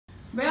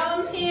Well,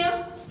 I'm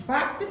here,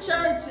 back to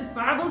church. It's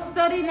Bible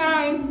study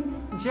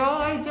 9.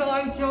 Joy,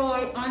 joy,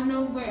 joy,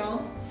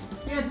 unwell.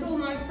 Here two of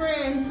my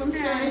friends from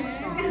church.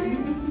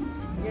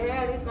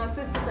 Yeah, these my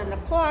sisters, and the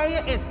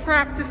choir is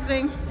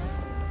practicing.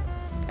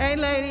 Hey,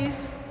 ladies.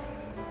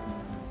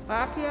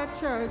 Back here at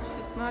church.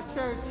 It's my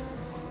church.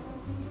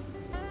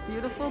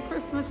 Beautiful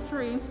Christmas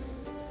tree.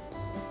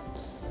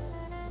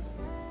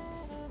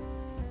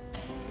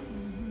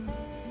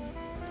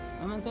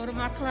 I'm gonna go to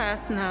my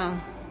class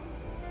now.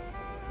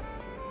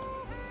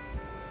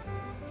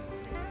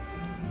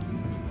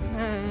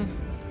 Hey.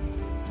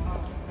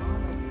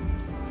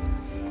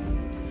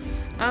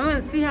 I'm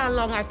gonna see how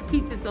long I can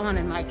keep this on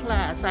in my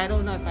class. I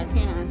don't know if I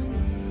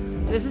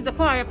can. This is the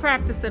choir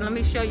practicing. Let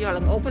me show y'all.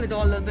 I'm gonna open the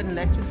door a little bit and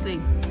let you see.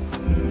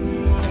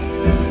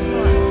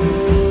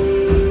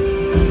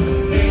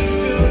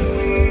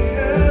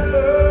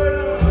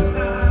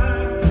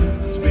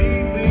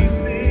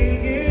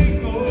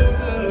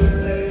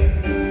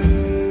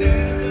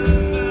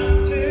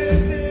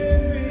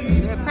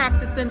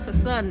 For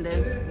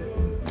Sunday.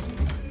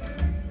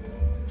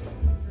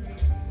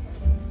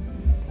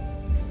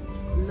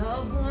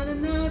 Love one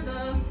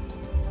another.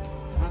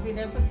 I've been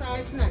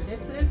emphasizing that.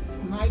 This is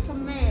my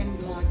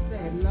command, Lord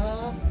said.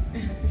 Love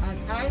as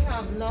I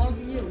have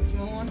loved you.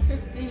 John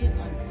 15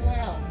 and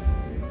 12.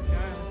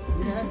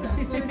 Yes,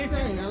 that's what it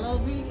says. I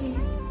love you eat.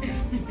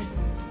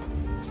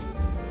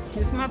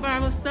 It's my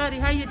Bible study.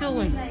 How you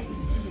doing?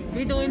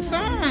 We're doing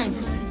fine.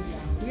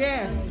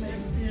 Yes.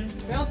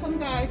 Welcome,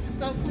 guys, to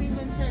South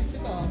Cleveland Church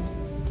of God.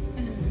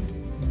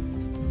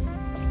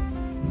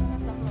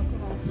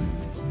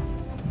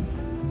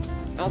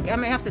 Okay, I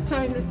may have to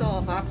turn this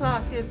off. Our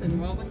class is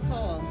in Roberts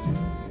Hall.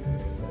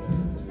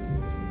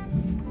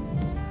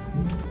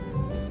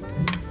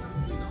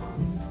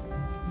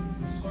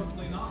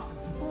 Certainly not.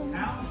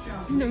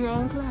 In the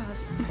wrong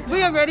class.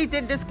 We already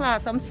did this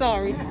class. I'm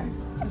sorry.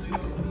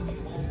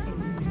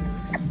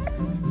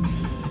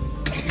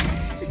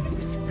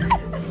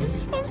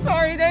 I'm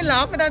sorry, they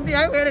laughing at me.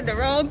 I went in the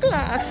wrong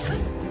class.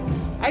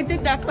 I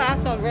did that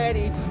class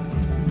already.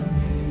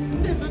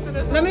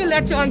 Let me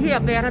let y'all hear a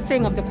better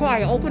thing of the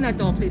choir. Open that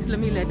door, please. Let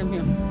me let them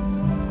hear.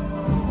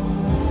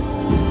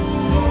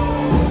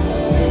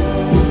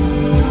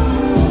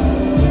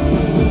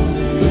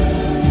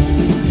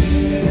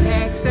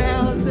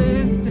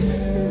 Excelsis.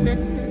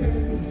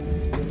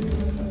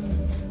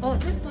 Oh,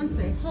 this one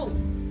say hope.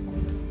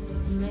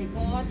 May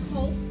God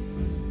hope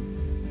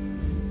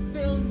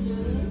fill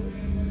you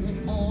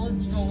with all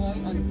joy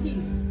and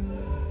peace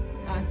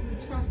as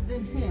you trust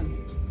in Him.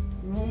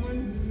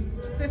 Romans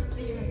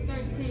 15 and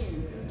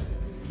 13.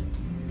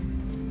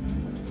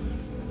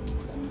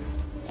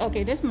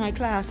 Okay, this is my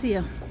class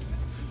here.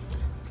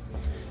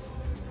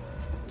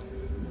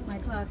 This is my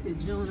class here,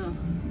 Jonah.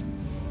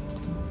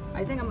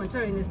 I think I'm going to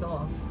turn this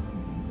off.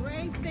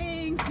 Great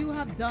things you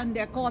have done,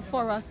 dear God,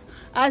 for us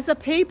as a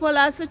people,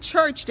 as a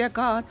church, dear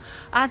God.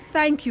 I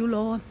thank you,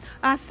 Lord.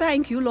 I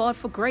thank you, Lord,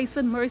 for grace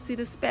and mercy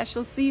this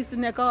special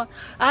season, dear God.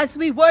 As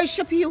we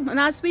worship you and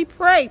as we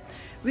pray,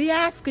 we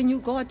asking you,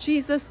 God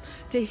Jesus,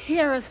 to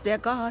hear us, dear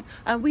God.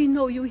 And we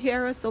know you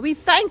hear us, so we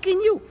thanking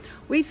you.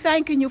 We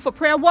thanking you for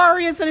prayer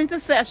warriors and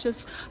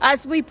intercessors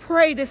as we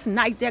pray this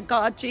night, dear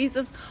God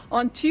Jesus,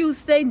 on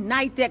Tuesday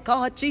night, dear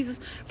God Jesus.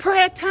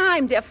 Prayer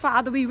time, dear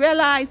Father. We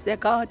realize, dear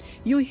God,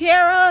 you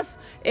hear us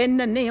in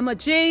the name of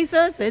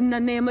Jesus, in the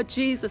name of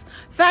Jesus.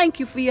 Thank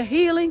you for your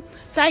healing.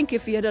 Thank you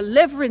for your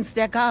deliverance,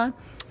 dear God.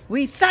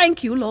 We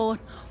thank you, Lord.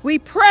 We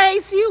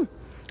praise you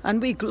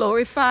and we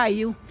glorify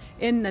you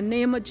in the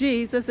name of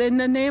Jesus, in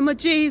the name of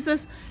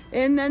Jesus,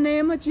 in the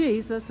name of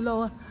Jesus,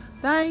 Lord.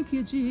 Thank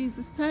you,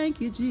 Jesus. Thank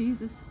you,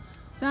 Jesus.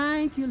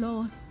 Thank you,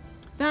 Lord.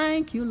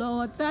 Thank you,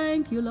 Lord.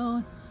 Thank you,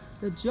 Lord.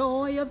 The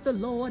joy of the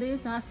Lord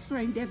is our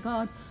strength, dear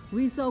God.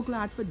 We're so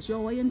glad for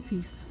joy and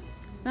peace.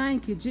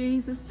 Thank you,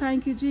 Jesus.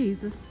 Thank you,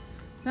 Jesus.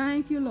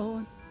 Thank you,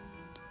 Lord.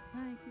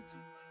 Thank you, Jesus.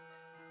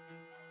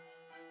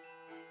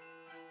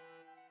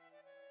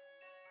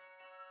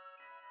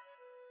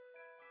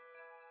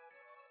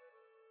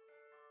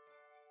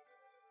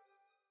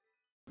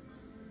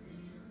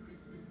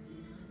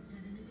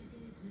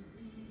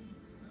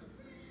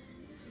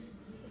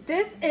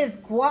 This is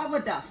guava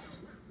duff.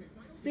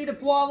 See the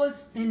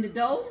guavas in the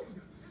dough?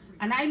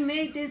 And I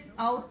made this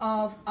out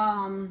of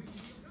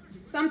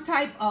some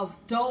type of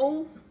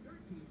dough,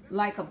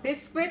 like a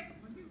biscuit.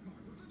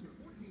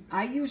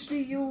 I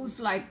usually use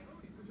like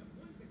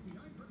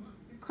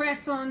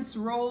croissants,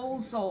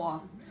 rolls,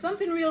 or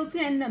something real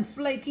thin and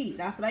flaky.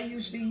 That's what I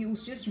usually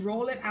use. Just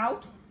roll it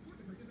out.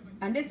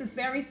 And this is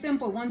very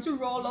simple. Once you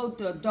roll out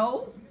the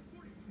dough,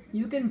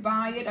 you can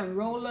buy it and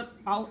roll it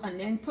out and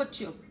then cut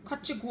your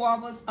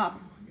guavas up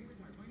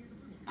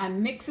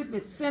and mix it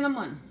with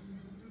cinnamon.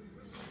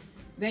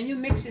 When you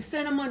mix your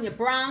cinnamon, your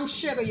brown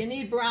sugar, you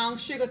need brown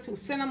sugar too,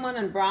 cinnamon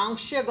and brown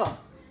sugar.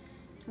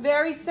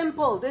 Very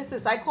simple. This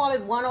is, I call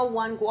it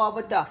 101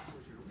 guava duff.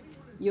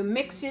 You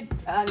mix it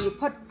and you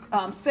put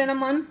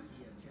cinnamon.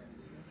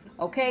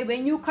 Okay,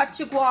 when you cut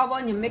your guava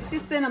and you mix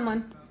your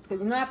cinnamon,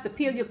 because you don't have to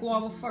peel your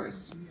guava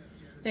first.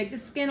 Take the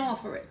skin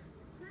off of it.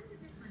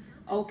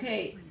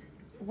 Okay,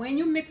 when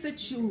you mix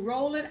it, you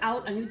roll it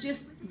out and you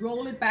just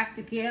roll it back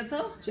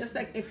together, just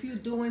like if you're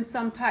doing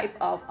some type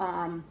of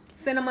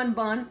cinnamon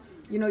bun.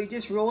 You know, you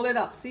just roll it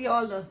up. See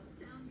all the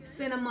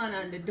cinnamon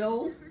on the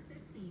dough?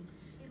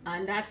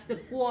 And that's the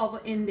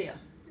guava in there.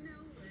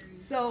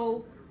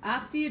 So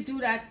after you do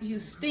that, you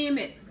steam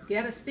it.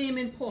 Get a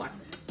steaming pot,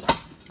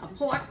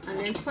 and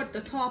then put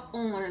the top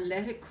on and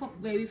let it cook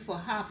maybe for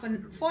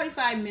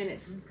 45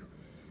 minutes.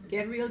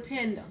 Get real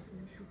tender,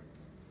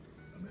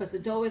 because the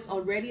dough is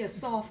already a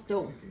soft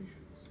dough.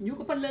 You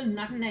can put a little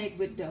nutmeg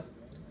with the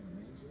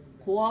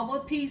guava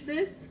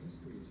pieces,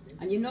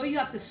 and you know you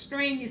have to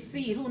strain your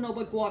seed. Who know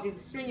what guava is?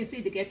 Strain your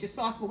seed to get your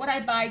sauce. But what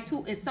I buy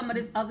too is some of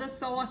this other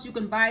sauce. You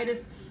can buy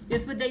this.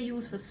 This is what they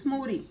use for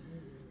smoothie.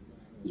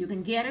 You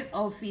can get it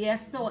at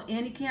Fiesta or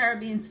any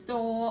Caribbean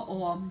store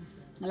or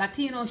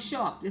Latino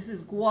shop. This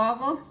is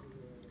guava,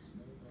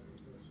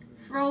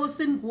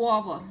 frozen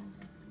guava.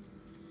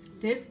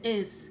 This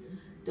is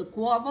the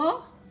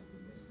guava,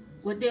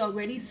 what they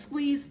already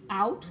squeezed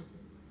out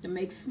to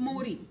make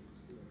smoothie.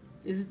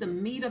 This is the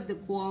meat of the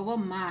guava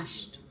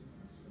mashed,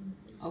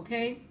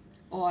 okay?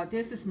 Or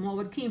this is more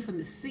what came from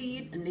the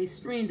seed, and they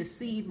strain the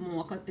seed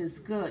more because it's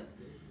good.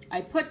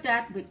 I put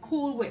that with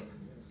Cool Whip.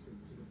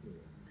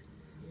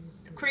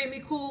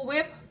 Creamy Cool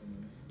Whip,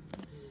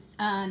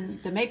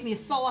 and to make me a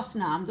sauce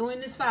now. I'm doing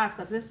this fast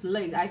because it's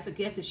late. I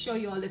forget to show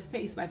you all this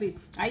piece by piece.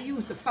 I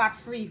use the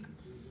fat-free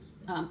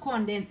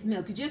condensed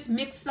milk. You just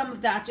mix some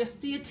of that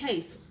just to your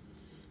taste,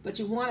 but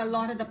you want a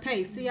lot of the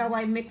paste. See how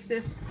I mix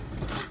this?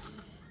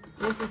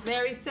 This is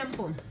very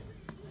simple.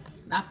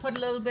 I put a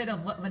little bit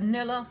of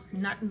vanilla,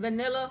 not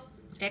vanilla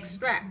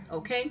extract,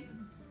 okay?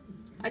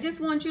 I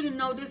just want you to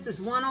know this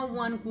is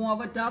 101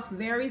 guava duff,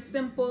 very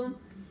simple.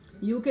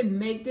 You can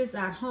make this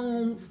at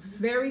home,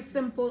 very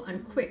simple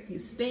and quick. You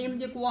steam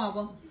your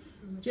guava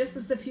just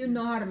as if you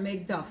know how to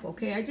make duff,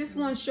 okay? I just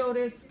want to show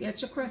this.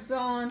 Get your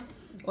croissant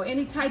or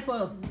any type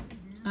of,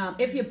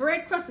 if your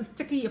bread crust is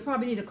sticky, you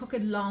probably need to cook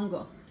it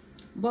longer.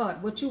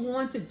 But what you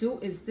want to do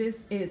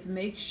is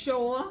make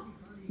sure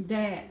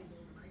that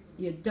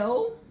your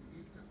dough,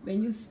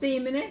 when you're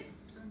steaming it,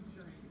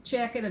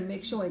 check it and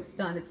make sure it's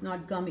done. It's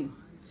not gummy.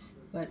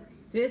 But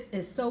this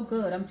is so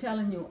good. I'm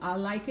telling you, I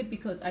like it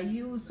because I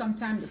use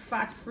sometimes the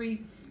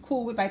fat-free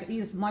Cool Whip. I can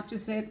eat as much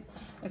as it.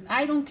 Because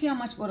I don't care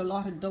much about a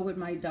lot of dough with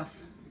my duff.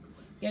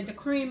 Get the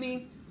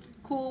creamy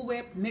Cool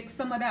Whip. Mix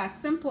some of that.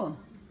 Simple.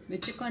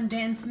 With your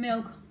condensed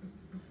milk.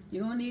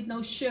 You don't need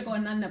no sugar or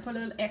nothing. Put a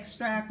little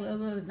extract, a little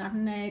bit of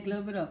nutmeg, a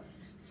little bit of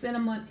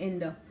cinnamon in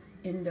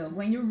the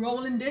when you're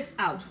rolling this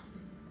out.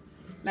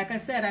 Like I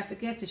said, I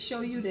forget to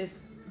show you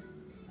this.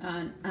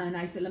 And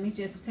I said, let me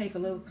just take a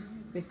little,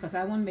 because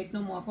I won't make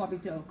no more probably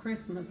till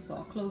Christmas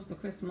or close to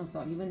Christmas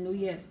or even New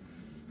Year's.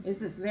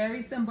 This is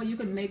very simple. You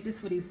can make this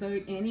for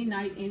dessert any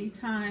night, any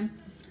time.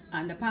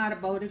 And the part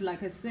about it,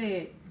 like I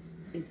said,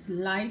 it's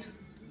light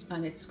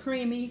and it's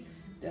creamy.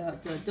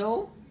 The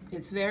dough,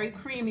 it's very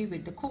creamy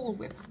with the Cool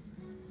Whip.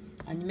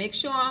 And make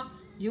sure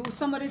use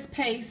some of this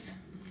paste.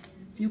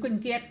 If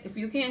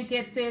you can't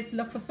get this,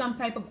 look for some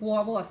type of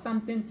guava or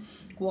something,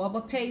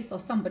 guava paste or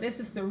something. But this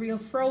is the real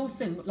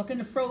frozen. Look in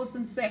the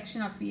frozen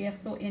section of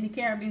Fiesta or any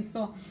Caribbean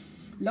store.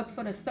 Look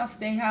for the stuff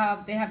they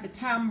have. They have the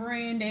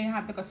tamarind, they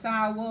have the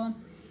cassava,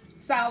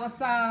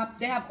 soursop.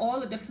 They have all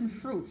the different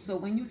fruits. So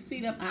when you see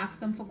them, ask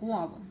them for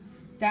guava.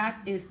 That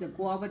is the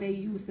guava they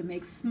use to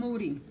make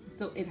smoothie.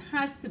 So it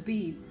has to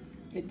be,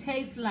 it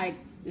tastes like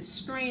the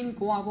strained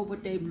guava,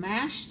 what they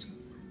mashed.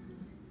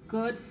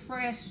 Good,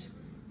 fresh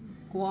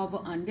guava,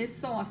 and this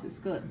sauce is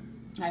good.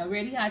 I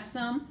already had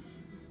some,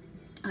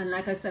 and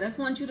like I said, I just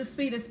want you to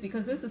see this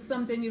because this is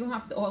something you don't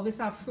have to always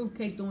have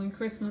fruitcake during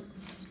Christmas.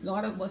 A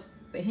lot of us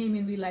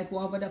Bahamian, we like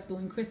guava duff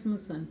during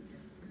Christmas, and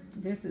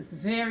this is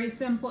very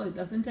simple. It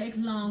doesn't take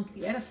long.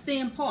 Get a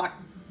steam pot.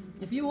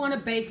 If you want to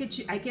bake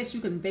it, I guess you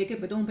can bake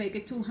it, but don't bake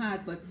it too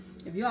hard. But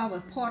if you have a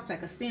pot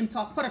like a steam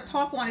top, put a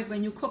top on it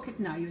when you cook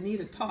it. Now you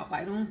need a top.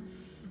 I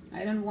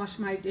don't wash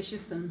my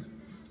dishes, and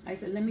I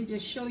said let me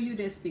just show you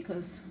this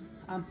because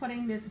I'm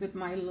putting this with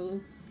my little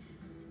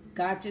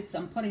gadgets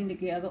I'm putting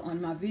together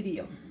on my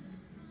video.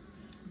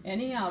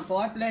 Anyhow,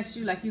 God bless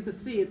you. Like you can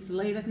see, it's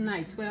late at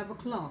night, 12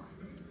 o'clock.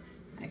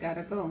 I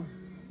gotta go.